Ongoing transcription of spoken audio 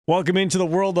Welcome into the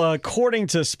world according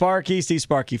to Sparky. Steve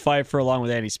Sparky Pfeiffer along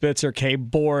with Andy Spitzer. Kay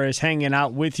Boris hanging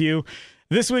out with you.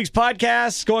 This week's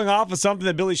podcast going off with something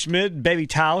that Billy Schmid, Baby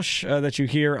Tausch, that you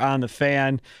hear on The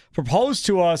Fan, proposed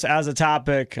to us as a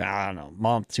topic, I don't know, a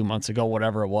month, 2 months ago,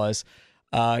 whatever it was,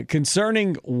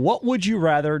 concerning what would you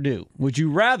rather do? Would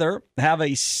you rather have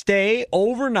a stay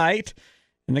overnight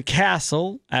in the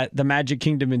castle at the Magic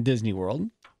Kingdom in Disney World,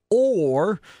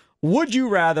 or would you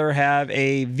rather have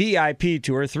a VIP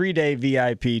tour, 3-day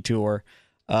VIP tour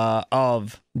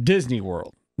of Disney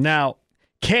World? Now,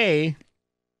 Kay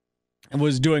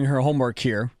was doing her homework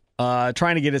here,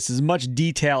 trying to get us as much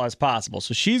detail as possible.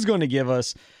 So she's going to give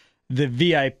us the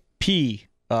VIP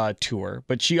tour,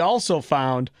 but she also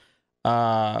found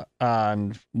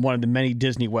on one of the many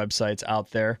Disney websites out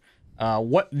there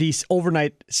what the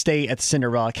overnight stay at the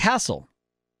Cinderella Castle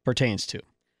pertains to.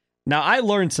 Now, I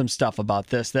learned some stuff about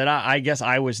this that I guess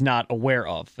I was not aware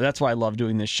of. That's why I love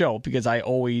doing this show, because I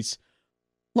always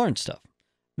learn stuff.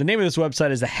 The name of this website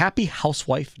is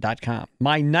thehappyhousewife.com.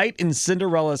 My night in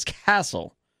Cinderella's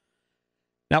castle.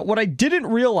 Now, what I didn't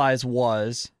realize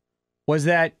was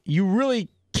that you really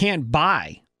can't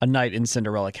buy a night in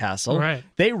Cinderella Castle. Right.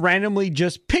 They randomly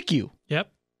just pick you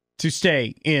to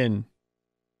stay in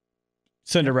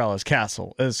Cinderella's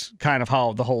castle is kind of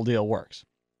how the whole deal works.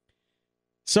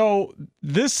 So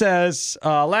this says,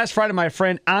 last Friday, my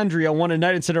friend Andrea won a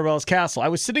night in Cinderella's castle. I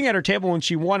was sitting at her table when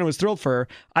she won and was thrilled for her.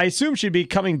 I assumed she'd be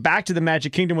coming back to the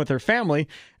Magic Kingdom with her family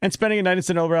and spending a night in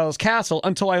Cinderella's castle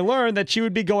until I learned that she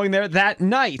would be going there that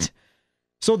night.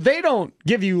 So they don't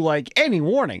give you like any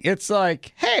warning. It's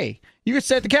like, hey, you can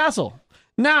stay at the castle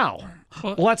now.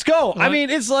 Let's go. What? I mean,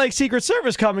 it's like Secret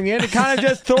Service coming in and kind of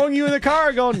just throwing you in the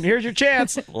car going, here's your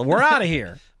chance. We're out of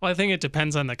here. Well, I think it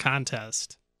depends on the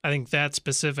contest. I think that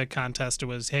specific contest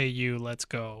was, hey, you, let's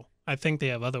go. I think they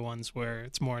have other ones where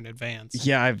it's more in advance.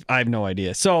 Yeah, I have no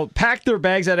idea. So packed their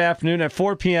bags that afternoon at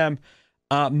 4 p.m.,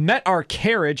 met our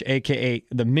carriage, a.k.a.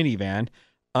 the minivan,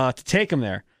 to take them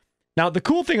there. Now, the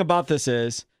cool thing about this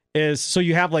is so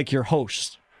you have like your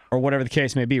host or whatever the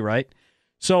case may be, right?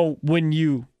 So when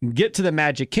you get to the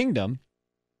Magic Kingdom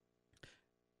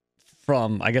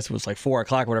from, I guess it was like 4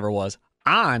 o'clock, whatever it was,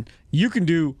 on, you can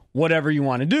do whatever you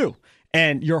want to do.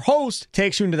 And your host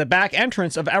takes you into the back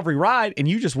entrance of every ride, and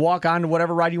you just walk on to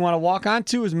whatever ride you want to walk on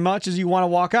to as much as you want to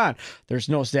walk on. There's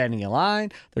no standing in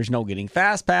line. There's no getting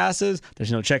fast passes.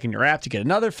 There's no checking your app to get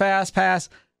another fast pass.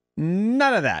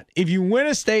 None of that. If you win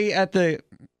a stay at the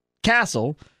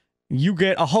castle, you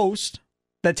get a host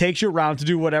that takes you around to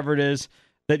do whatever it is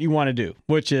that you want to do,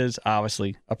 which is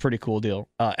obviously a pretty cool deal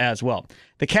as well.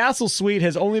 The castle suite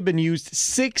has only been used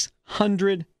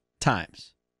 600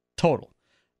 times total.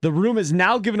 The room is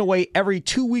now given away every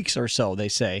 2 weeks or so, they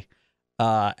say,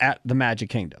 at the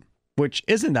Magic Kingdom, which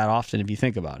isn't that often if you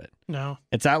think about it. No.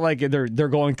 It's not like they're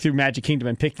going through Magic Kingdom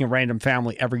and picking a random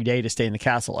family every day to stay in the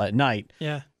castle at night.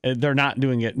 Yeah. They're not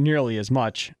doing it nearly as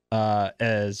much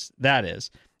as that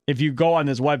is. If you go on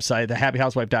this website,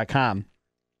 thehappyhousewife.com,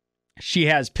 she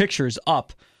has pictures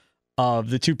up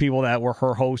of the two people that were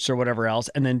her hosts or whatever else,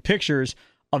 and then pictures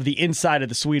of the inside of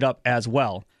the suite up as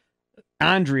well.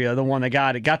 Andrea, the one that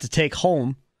got to take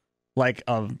home like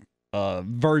a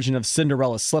version of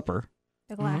Cinderella's slipper.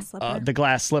 The glass slipper. The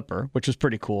glass slipper, which was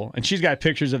pretty cool. And she's got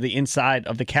pictures of the inside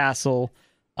of the castle,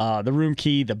 the room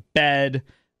key, the bed.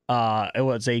 It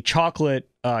was a chocolate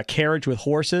carriage with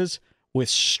horses with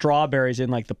strawberries in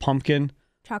like the pumpkin.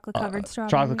 Chocolate-covered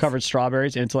strawberries. Chocolate-covered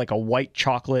strawberries. And it's like a white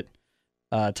chocolate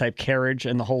type carriage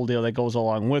and the whole deal that goes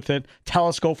along with it.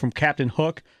 Telescope from Captain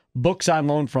Hook. Books on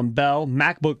loan from Belle,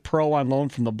 MacBook Pro on loan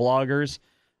from the bloggers.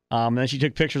 And then she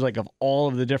took pictures like of all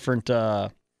of the different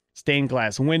stained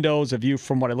glass windows, a view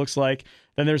from what it looks like.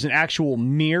 Then there's an actual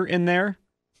mirror in there,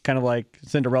 kind of like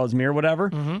Cinderella's mirror, whatever.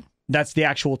 Mm-hmm. That's the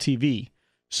actual TV.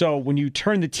 So when you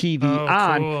turn the TV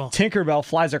on, cool. Tinkerbell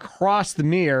flies across the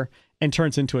mirror and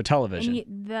turns into a television.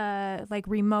 And the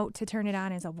remote to turn it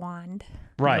on is a wand.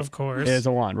 Right. Of course. It is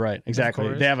a wand, right. Exactly.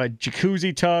 Of course. They have a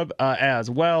jacuzzi tub as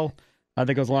well.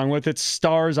 That goes along with it.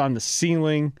 Stars on the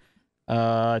ceiling.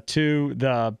 To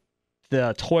the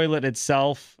toilet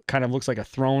itself kind of looks like a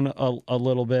throne a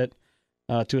little bit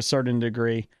to a certain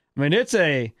degree. I mean, it's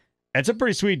a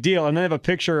pretty sweet deal. And then they have a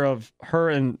picture of her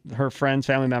and her friends,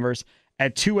 family members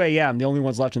at 2 a.m., the only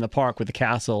ones left in the park with the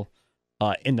castle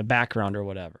in the background or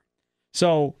whatever.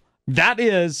 So that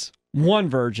is one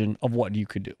version of what you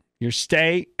could do. Your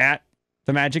stay at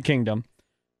the Magic Kingdom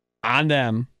on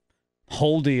them,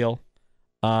 whole deal.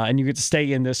 And you get to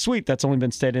stay in this suite that's only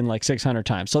been stayed in like 600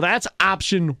 times. So that's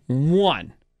option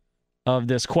one of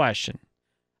this question.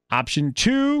 Option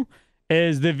two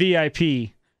is the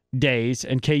VIP days.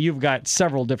 And Kay, you've got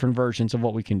several different versions of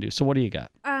what we can do. So what do you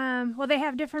got? Well, they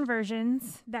have different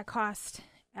versions that cost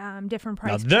different Now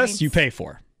price this points. you pay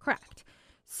for. Correct.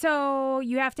 So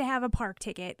you have to have a park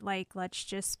ticket. Like, let's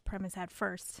just premise that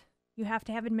first. You have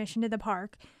to have admission to the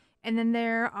park. And then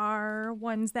there are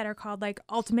ones that are called like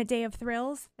Ultimate Day of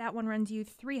Thrills. That one runs you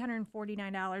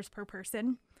 $349 per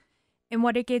person. And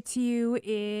what it gets you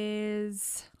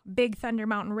is Big Thunder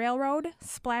Mountain Railroad,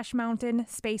 Splash Mountain,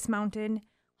 Space Mountain,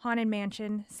 Haunted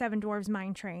Mansion, Seven Dwarfs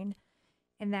Mine Train.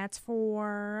 And that's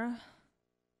for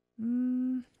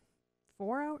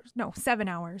 4 hours? No, 7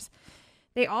 hours.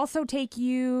 They also take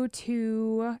you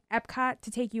to Epcot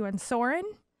to take you on Soarin'.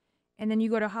 And then you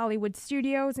go to Hollywood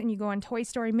Studios and you go on Toy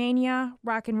Story Mania,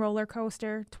 Rock and Roller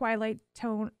Coaster, Twilight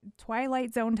Zone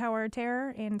Tower of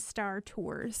Terror, and Star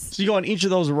Tours. So you go on each of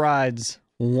those rides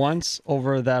once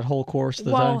over that whole course of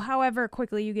the Well, time? however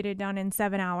quickly you get it done in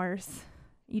 7 hours.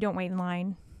 You don't wait in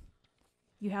line.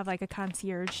 You have like a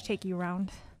concierge take you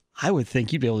around. I would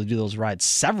think you'd be able to do those rides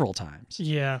several times.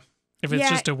 Yeah. If it's Yeah.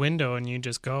 just a window and you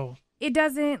just go. It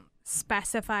doesn't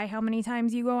specify how many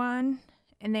times you go on,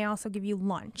 and they also give you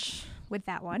lunch with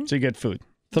that one. So you get food.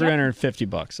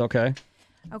 $350. Okay.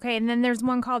 Okay, and then there's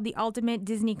one called the Ultimate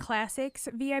Disney Classics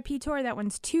VIP Tour. That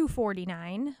one's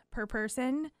 $249 per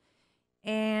person.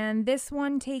 And this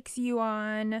one takes you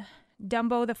on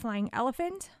Dumbo the Flying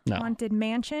Elephant, No. Haunted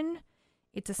Mansion,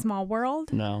 It's a Small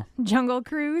World, No. Jungle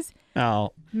Cruise,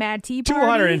 No. Mad Tea Party.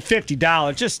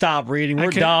 $250. Just stop reading. We're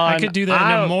done. I could do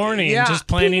that in the morning, Yeah. just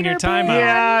planning your Peter time Pan. out.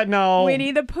 Yeah, no.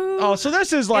 Winnie the Pooh. Oh, so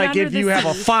this is like Under if the you have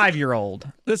a Sea. 5-year-old.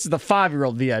 This is the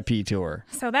 5-year-old VIP tour.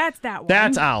 So that's that one.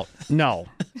 That's out. No.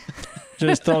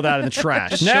 Just throw that in the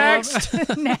trash. Show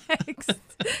up. Next. Next.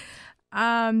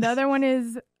 The other one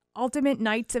is Ultimate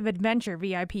Nights of Adventure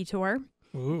VIP Tour.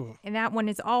 Ooh. And that one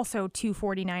is also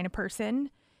 $249 a person.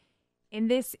 And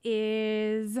this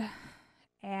is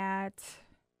at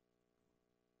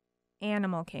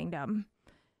Animal Kingdom.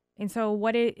 And so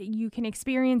what you can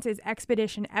experience is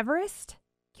Expedition Everest,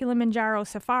 Kilimanjaro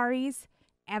Safaris,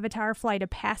 Avatar Flight of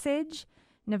Passage,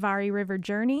 Navari River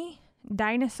Journey,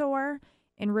 Dinosaur,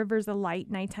 and Rivers of Light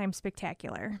Nighttime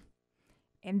Spectacular.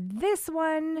 And this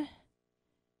one,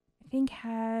 I think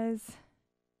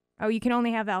you can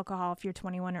only have alcohol if you're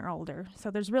 21 or older. So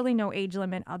there's really no age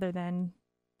limit other than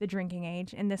the drinking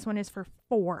age. And this one is for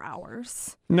 4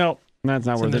 hours. No, that's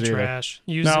not It's worth in it the either. trash.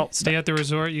 Stay at the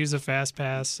resort, use a fast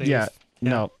pass. Save. Yeah.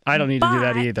 No, I don't need to do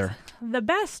that But either. The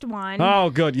best one,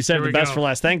 Oh, good. You saved Here the we best go. for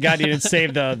last. Thank God you didn't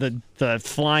save the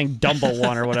flying Dumbo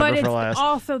one or but whatever it's for last.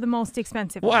 also the most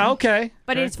expensive one. Well, okay.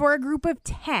 But Okay. it's for a group of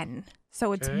 10.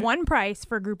 So it's Okay. one price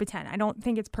for a group of 10. I don't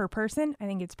think it's per person. I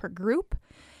think it's per group.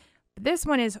 This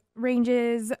one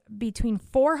ranges between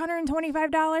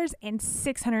 $425 and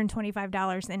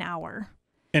 $625 an hour.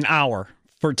 An hour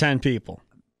for 10 people.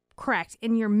 Correct.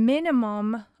 And your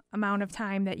minimum amount of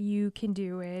time that you can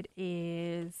do it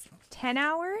is 10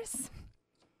 hours.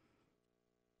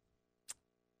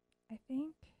 I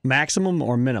think. Maximum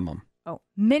or minimum? Oh,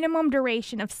 minimum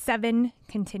duration of 7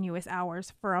 continuous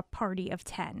hours for a party of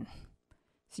 10.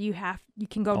 So you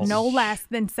can go Oh, no less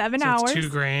than 7 So hours. it's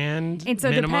 $2,000. And so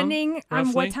minimum, depending on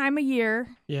roughly? what time of year,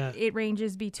 Yeah. it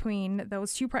ranges between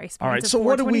those two price points. All right, of so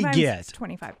what do we $425 and get?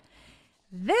 $625.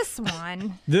 This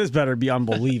one, This better be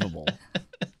unbelievable.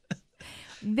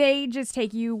 they just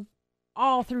take you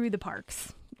all through the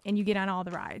parks and you get on all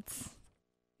the rides.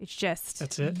 It's just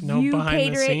That's it? No you behind the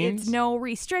cater it. scenes? It's no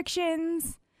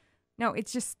restrictions. No,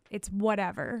 it's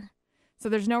whatever. So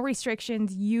there's no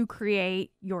restrictions. You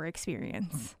create your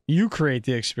experience. You create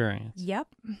the experience. Yep.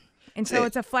 And so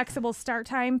it's a flexible start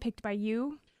time picked by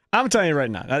you. I'm telling you right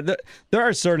now, there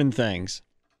are certain things.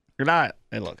 Hey,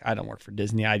 look, I don't work for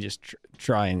Disney. I just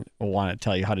try and want to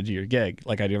tell you how to do your gig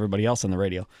like I do everybody else on the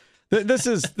radio. This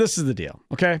is the deal,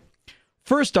 okay?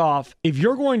 First off, if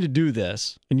you're going to do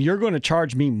this and you're going to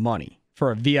charge me money for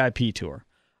a VIP tour,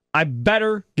 I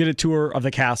better get a tour of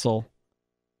the castle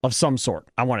of some sort.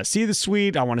 I want to see the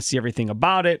suite. I want to see everything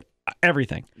about it,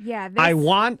 everything. Yeah. I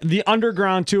want the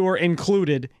underground tour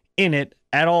included in it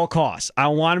at all costs. I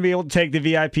want to be able to take the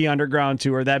VIP underground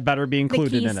tour. That better be the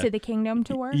included keys in to it. the kingdom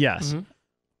tour. Yes. Mhm.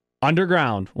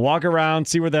 Underground. Walk around,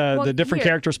 see where the Well, different here.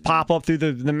 characters pop up through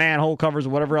the manhole covers or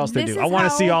whatever else they This do. is I want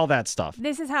to see how- all that stuff.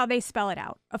 This is how they spell it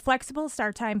out. A flexible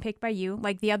start time picked by you.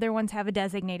 Like the other ones have a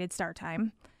designated start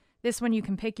time. This one you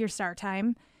can pick your start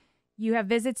time. You have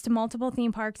visits to multiple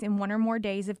theme parks in 1 or more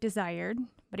days if desired.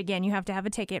 But again, you have to have a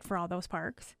ticket for all those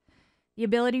parks. The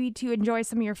ability to enjoy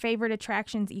some of your favorite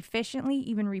attractions efficiently,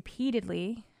 even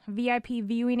repeatedly. VIP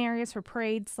viewing areas for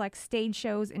parades, select stage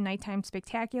shows, and nighttime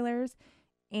spectaculars.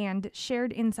 and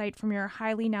shared insight from your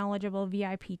highly knowledgeable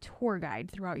VIP tour guide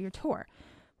throughout your tour.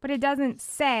 But it doesn't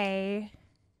say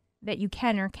that you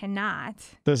can or cannot.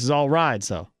 This is all rides,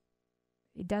 though.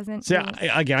 It doesn't. See, really-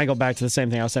 again, I go back to the same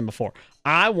thing I was saying before.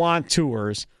 I want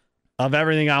tours of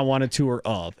everything I want a tour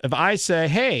of. If I say,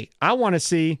 hey, I want to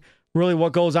see really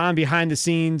what goes on behind the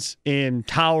scenes in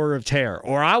Tower of Terror,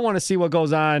 or I want to see what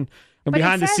goes on But it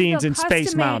behind the says scenes they'll in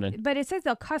Space customi- Mountain. But it says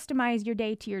they'll customize your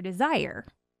day to your desire.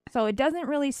 So it doesn't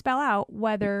really spell out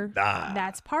whether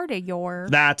that's part of your.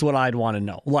 That's what I'd want to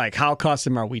know. Like, how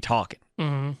custom are we talking?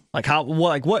 Mm-hmm.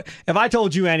 Like, what? If I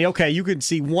told you, Andy, okay, you can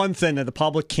see one thing that the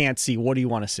public can't see. What do you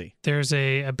want to see? There's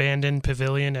a abandoned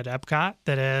pavilion at Epcot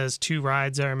that has 2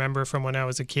 rides I remember from when I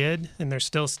was a kid, and they're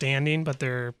still standing, but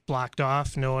they're blocked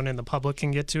off. No one in the public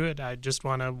can get to it. I just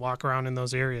want to walk around in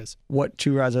those areas. What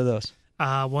 2 rides are those?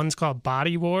 One's called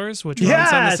Body Wars, which runs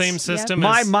on the Yes! same system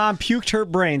My as... mom puked her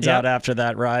brains Yep. out after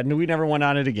that ride, and we never went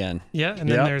on it again. Yeah, and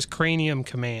then Yep. there's Cranium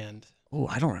Command. Oh,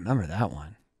 I don't remember that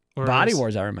one. where it Body was-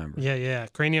 Wars, I remember. Yeah.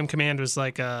 Cranium Command was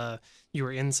like you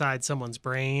were inside someone's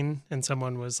brain, and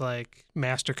someone was like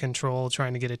master control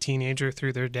trying to get a teenager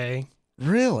through their day.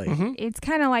 Really? Mhm. It's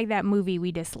kind of like that movie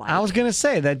we dislike. I was gonna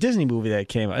say that Disney movie that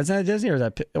came out. Is that Disney or is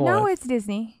that No, it's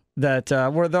Disney. that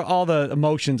where all the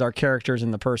emotions are characters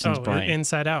in the person's Oh, brain?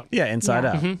 Inside Out. Yeah, Inside Yeah.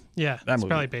 Out. Mhm. Yeah, That it's movie.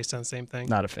 probably based on the same thing.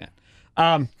 Not a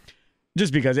fan.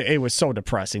 Just because it was so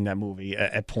depressing, that movie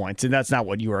at points, and that's not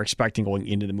what you were expecting going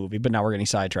into the movie. But now we're getting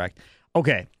sidetracked.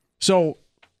 Okay, so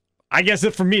I guess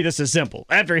that for me this is simple.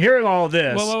 After hearing all of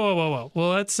this, Whoa. Well,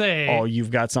 let's say. oh, you've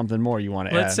got something more you want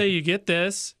to add. Let's say you get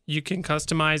this. You can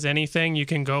customize anything. You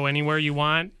can go anywhere you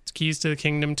want. It's Keys to the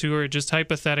Kingdom tour. Just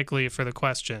hypothetically for the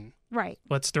question. Right.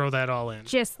 Let's throw that all in.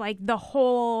 Just like the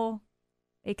whole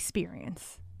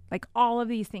experience. Like all of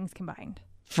these things combined.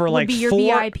 for Would like be your four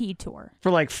VIP tour. for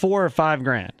like $4 or $5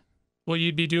 grand. Well,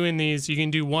 you'd be doing these. You can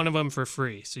do one of them for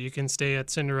free. So you can stay at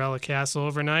Cinderella Castle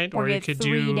overnight, Or you get could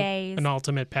 3 do days. an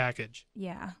ultimate package.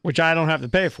 Yeah. Which I don't have to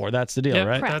pay for. That's the deal, Yep,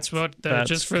 right? Correct. That's what. That's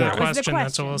just for correct. the That was the question,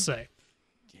 that's all I'll question. say.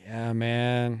 Yeah,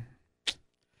 man.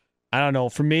 I don't know.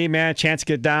 For me, man, chance to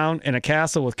get down in a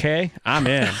castle with Kay, I'm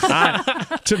in.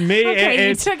 To me, Okay,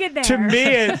 you it's took it there. to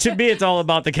me, it's all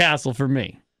about the castle for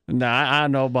me. Now, I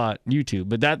don't know about you two,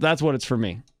 but that's what it's for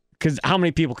me. Because how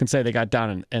many people can say they got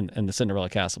down in the Cinderella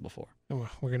Castle before? Oh,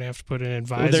 we're gonna have to put an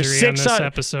Well, there's advisory on this 600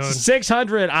 episode.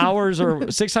 600 hours or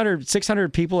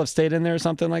 600 people have stayed in there or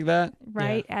something like that.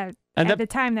 Right. At And the that-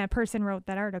 time that person wrote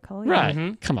that article. Yeah. Right.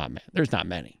 Mhm. Come on, man. There's not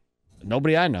many.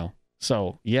 Nobody I know.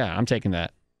 So, yeah, I'm taking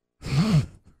that.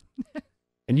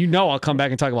 And I'll come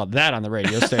back and talk about that on the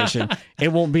radio station.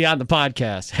 It won't be on the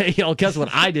podcast. Hey, y'all, guess what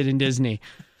I did in Disney?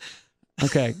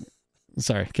 Okay.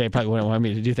 Sorry. Okay, probably wouldn't want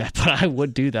me to do that, but I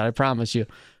would do that. I promise you.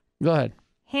 Go ahead.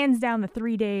 Hands down the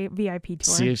 3-day VIP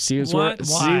tour. See What?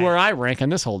 see Why? where I rank on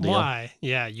this whole deal. Why?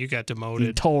 Yeah, you got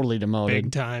demoted. Totally demoted.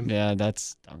 Big time. Yeah,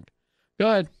 that's stunk. Go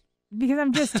ahead. Because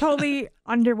I'm just totally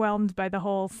underwhelmed by the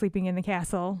whole sleeping in the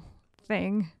castle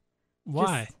thing.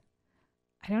 Why?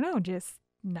 I don't know, just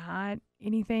not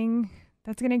anything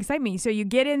that's going to excite me. So you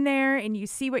get in there and you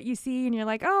see what you see and you're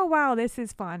like, oh, wow, this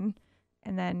is fun.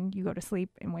 And then you go to sleep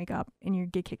and wake up and you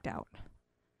get kicked out.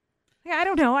 Yeah, I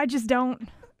don't know. I just don't.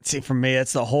 See, for me,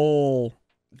 it's the whole.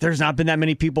 There's not been that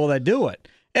many people that do it.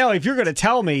 If you're going to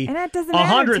tell me And that doesn't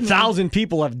matter to me. 100,000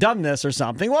 people have done this or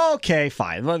something, well, okay,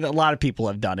 fine. Well, a lot of people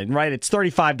have done it, right? It's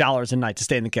 $35 a night to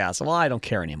stay in the castle. Well, I don't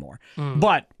care anymore.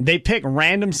 But they pick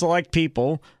random select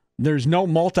people. There's no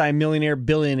multi-millionaire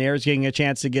billionaires getting a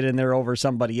chance to get in there over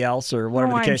somebody else or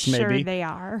whatever Oh, the case I'm may sure be. they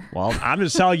are. Well, I'm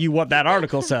just telling you what that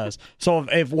article says. So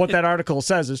if what that article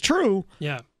says is true,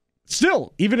 Yeah.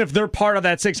 still, even if they're part of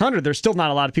that 600, there's still not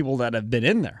a lot of people that have been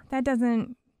in there. That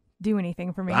doesn't do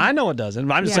anything for me. I know it doesn't,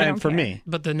 but I'm just Yeah, I saying don't for care. me.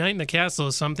 But the night in the castle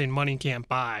is something money can't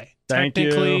buy. Thank you.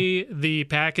 Technically, the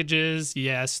packages,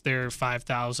 yes, they're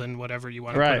 $5,000, whatever you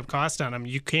want to Right. put a cost on them.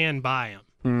 You can buy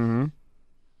them. Mm-hmm.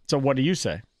 So what do you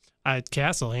say?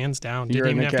 Castle, hands down. You're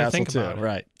Didn't in even the have to castle think too, about it.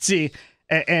 right? See,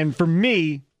 and for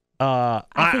me, I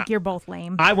think you're both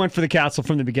lame. I went for the castle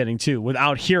from the beginning too,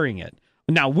 without hearing it.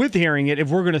 Now, with hearing it, if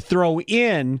we're going to throw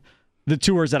in the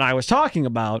tours that I was talking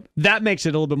about, that makes it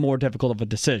a little bit more difficult of a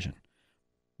decision.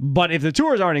 But if the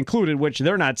tours aren't included, which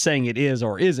they're not saying it is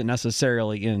or isn't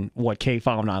necessarily in what Kay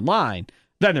found online,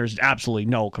 then there's absolutely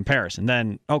no comparison.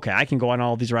 Then, okay, I can go on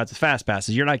all of these rides with fast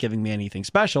passes. You're not giving me anything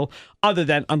special other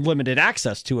than unlimited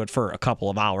access to it for a couple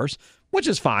of hours, which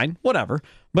is fine, whatever.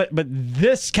 But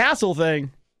this castle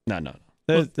thing, no.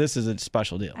 This is a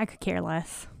special deal. I could care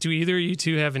less. Do either of you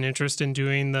two have an interest in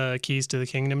doing the Keys to the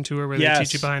Kingdom tour where they Yes.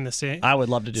 teach you behind the scenes? I would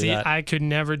love to do See, that. I could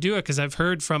never do it because I've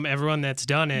heard from everyone that's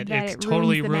done it, That it it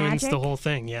totally ruins the ruins the magic? whole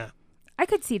thing. Yeah. I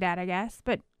could see that, I guess,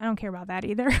 but I don't care about that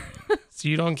either. So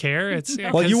you don't care? It's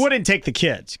Well, you wouldn't take the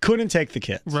kids. Couldn't take the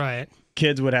kids. Right.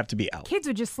 Kids would have to be out. Kids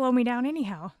would just slow me down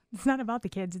anyhow. It's not about the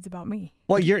kids, it's about me.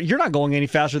 Well, you're not going any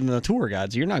faster than the tour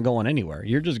guides. You're not going anywhere.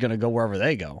 You're just going to go wherever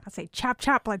they go. I'll say, chop,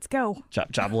 chop, let's go.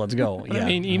 Chop, chop, let's go. But Yeah. I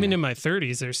mean, even in my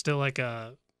 30s, there's still like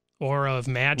a aura of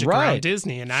magic Right. around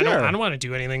Disney, and I Sure. don't want to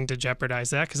do anything to jeopardize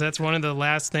that because that's one of the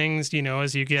last things,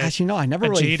 as you get Gosh, I never a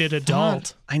really jaded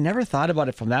adult. I never thought about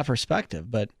it from that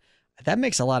perspective, but that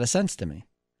makes a lot of sense to me.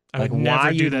 I Like would never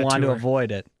why do you'd that want to tour.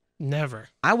 avoid it. Never.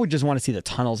 I would just want to see the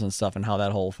tunnels and stuff and how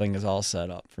that whole thing is all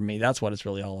set up. For me, that's what it's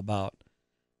really all about.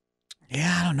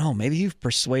 Yeah, I don't know. Maybe you've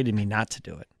persuaded me not to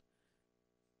do it.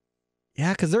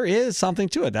 Yeah, because there is something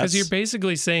to it. Because That's you're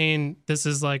basically saying this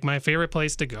is like my favorite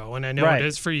place to go, and I know Right. it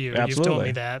is for you. You've told Absolutely.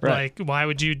 me that. Right. Like, why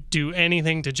would you do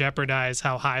anything to jeopardize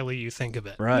how highly you think of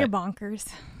it? right. You're bonkers.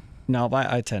 No, but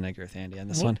I tend to agree with Andy on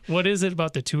this one. What is it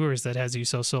about the tours that has you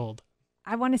so sold?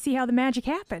 I want to see how the magic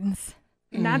happens,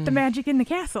 not the magic in the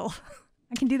castle.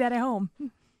 I can do that at home.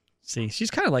 See, she's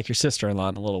kind of like your sister-in-law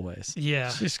in a little ways. Yeah.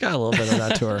 She's got a little bit of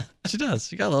that to her. She does.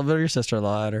 She got a little bit of your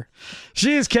sister-in-law at her.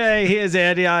 She is Kay. He is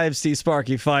Andy. I am Steve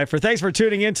Sparky Pfeiffer. Thanks for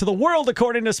tuning in to The World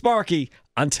According to Sparky.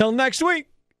 Until next week.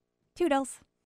 Toodles.